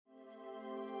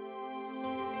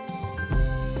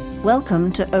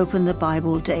Welcome to Open the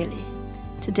Bible Daily.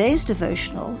 Today's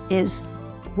devotional is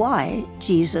Why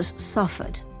Jesus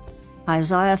Suffered.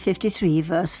 Isaiah 53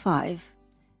 verse 5.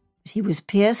 He was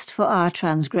pierced for our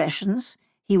transgressions,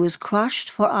 he was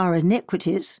crushed for our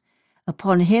iniquities.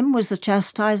 Upon him was the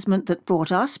chastisement that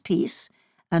brought us peace,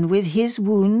 and with his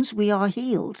wounds we are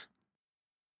healed.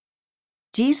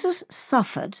 Jesus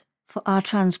suffered for our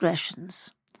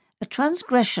transgressions. A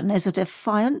transgression is a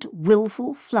defiant,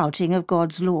 willful flouting of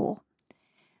God's law.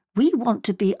 We want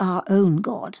to be our own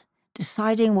God,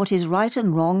 deciding what is right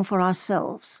and wrong for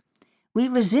ourselves. We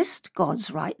resist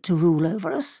God's right to rule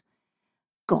over us.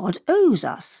 God owes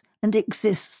us and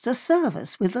exists to serve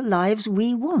us with the lives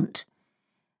we want.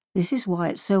 This is why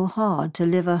it's so hard to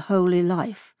live a holy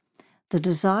life. The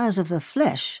desires of the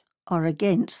flesh are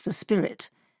against the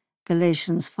Spirit.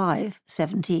 Galatians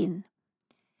 5:17.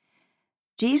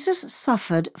 Jesus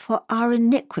suffered for our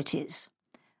iniquities.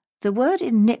 The word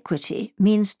iniquity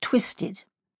means twisted.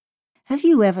 Have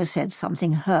you ever said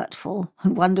something hurtful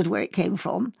and wondered where it came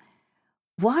from?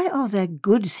 Why are there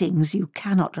good things you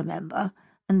cannot remember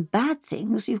and bad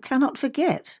things you cannot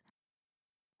forget?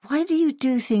 Why do you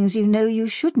do things you know you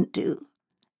shouldn't do,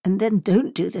 and then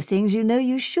don't do the things you know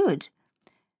you should?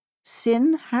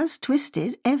 Sin has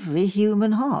twisted every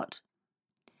human heart.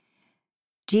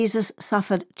 Jesus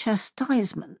suffered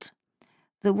chastisement.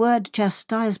 The word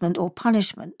chastisement or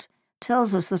punishment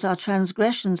tells us that our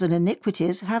transgressions and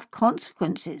iniquities have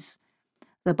consequences.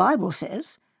 The Bible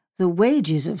says, the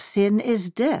wages of sin is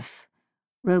death.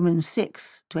 Romans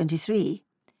 6:23.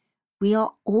 We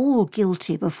are all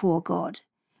guilty before God.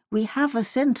 We have a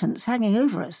sentence hanging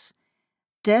over us.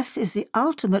 Death is the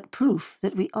ultimate proof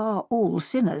that we are all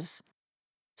sinners.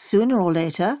 Sooner or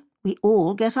later, we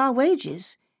all get our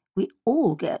wages. We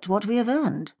all get what we have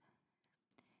earned.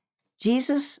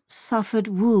 Jesus suffered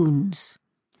wounds.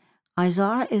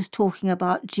 Isaiah is talking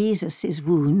about Jesus'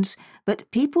 wounds,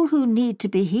 but people who need to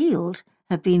be healed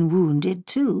have been wounded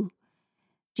too.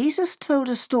 Jesus told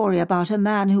a story about a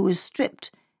man who was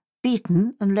stripped,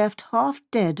 beaten, and left half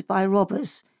dead by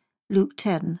robbers. Luke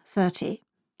 10:30.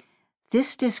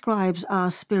 This describes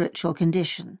our spiritual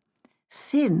condition.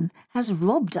 Sin has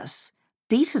robbed us,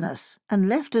 beaten us, and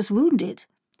left us wounded.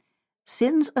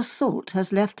 Sin's assault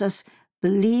has left us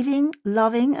believing,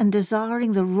 loving, and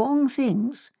desiring the wrong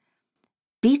things.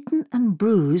 Beaten and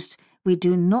bruised, we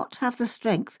do not have the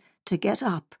strength to get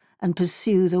up and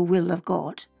pursue the will of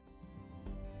God.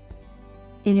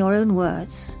 In your own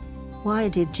words, why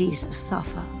did Jesus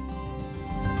suffer?